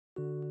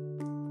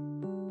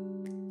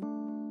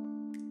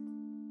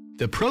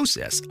The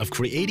process of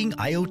creating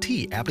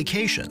IoT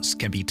applications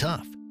can be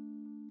tough,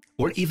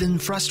 or even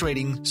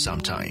frustrating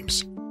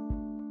sometimes.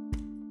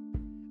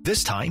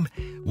 This time,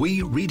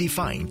 we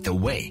redefine the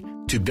way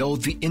to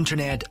build the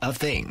Internet of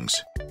Things.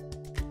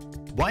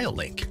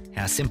 WireLink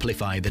has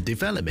simplified the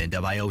development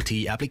of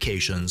IoT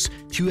applications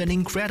to an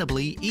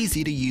incredibly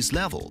easy-to-use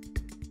level,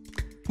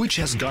 which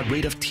has got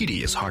rid of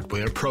tedious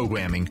hardware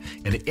programming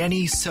and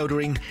any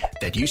soldering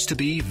that used to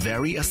be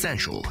very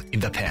essential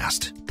in the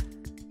past.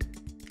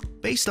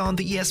 Based on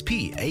the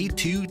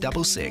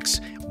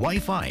ESP8266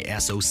 Wi-Fi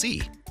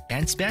SoC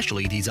and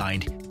specially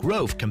designed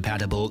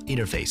Grove-compatible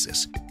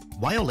interfaces,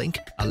 WireLink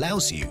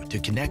allows you to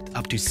connect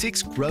up to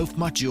 6 Grove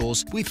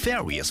modules with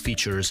various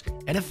features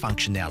and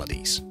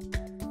functionalities.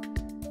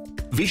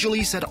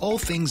 Visually set all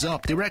things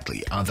up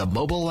directly on the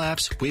mobile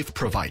apps we've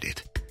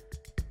provided.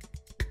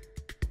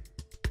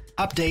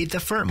 Update the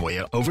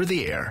firmware over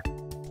the air.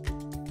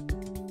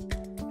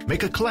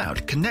 Make a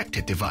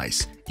cloud-connected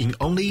device in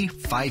only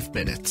 5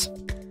 minutes.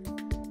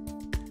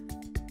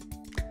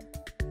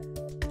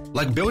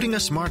 Like building a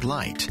smart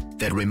light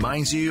that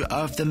reminds you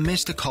of the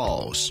missed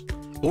calls,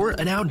 or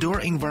an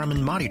outdoor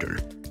environment monitor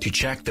to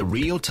check the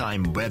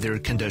real-time weather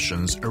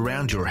conditions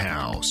around your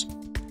house.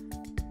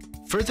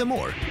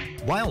 Furthermore,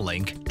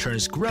 WireLink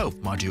turns Grove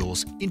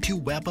modules into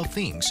Web of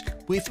Things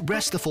with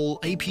RESTful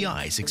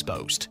APIs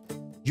exposed.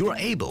 You are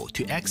able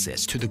to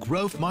access to the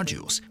Grove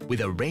modules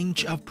with a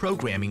range of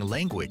programming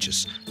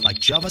languages like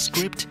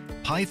JavaScript,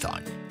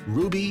 Python,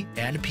 Ruby,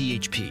 and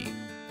PHP.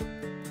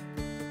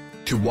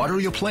 To water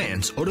your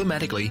plants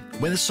automatically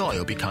when the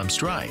soil becomes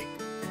dry.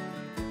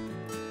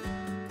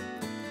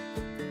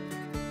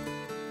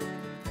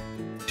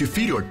 To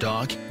feed your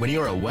dog when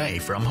you're away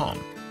from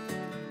home.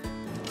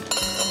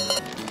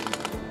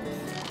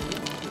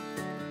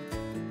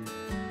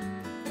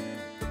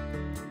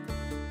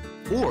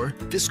 Or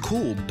this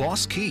cool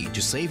boss key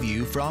to save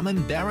you from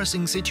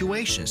embarrassing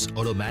situations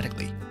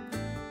automatically.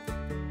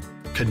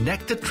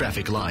 Connect the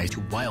traffic light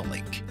to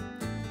WireLink.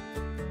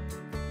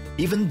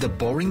 Even the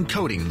boring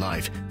coding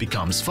life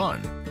becomes fun.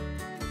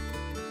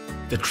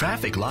 The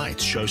traffic light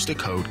shows the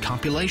code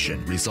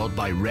compilation result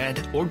by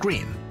red or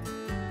green.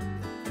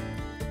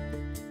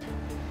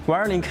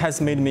 WireLink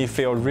has made me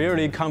feel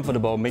really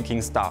comfortable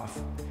making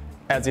stuff,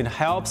 as it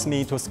helps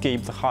me to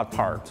skip the hard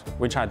part,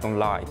 which I don't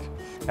like,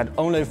 and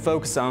only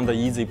focus on the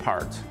easy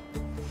part.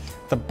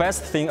 The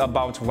best thing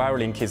about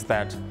WireLink is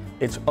that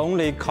it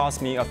only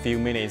costs me a few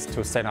minutes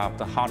to set up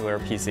the hardware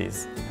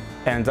pieces.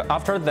 And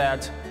after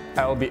that,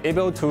 I will be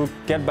able to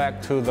get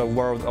back to the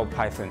world of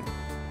Python.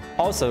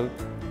 Also,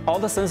 all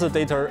the sensor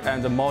data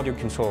and the module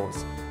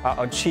controls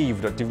are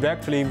achieved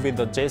directly with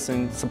the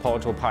JSON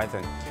support of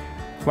Python.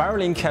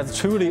 WireLink has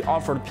truly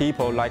offered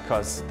people like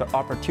us the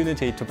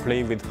opportunity to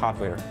play with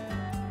hardware.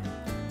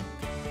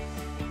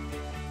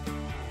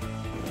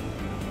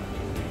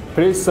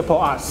 Please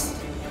support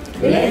us.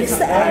 It's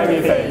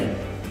everything.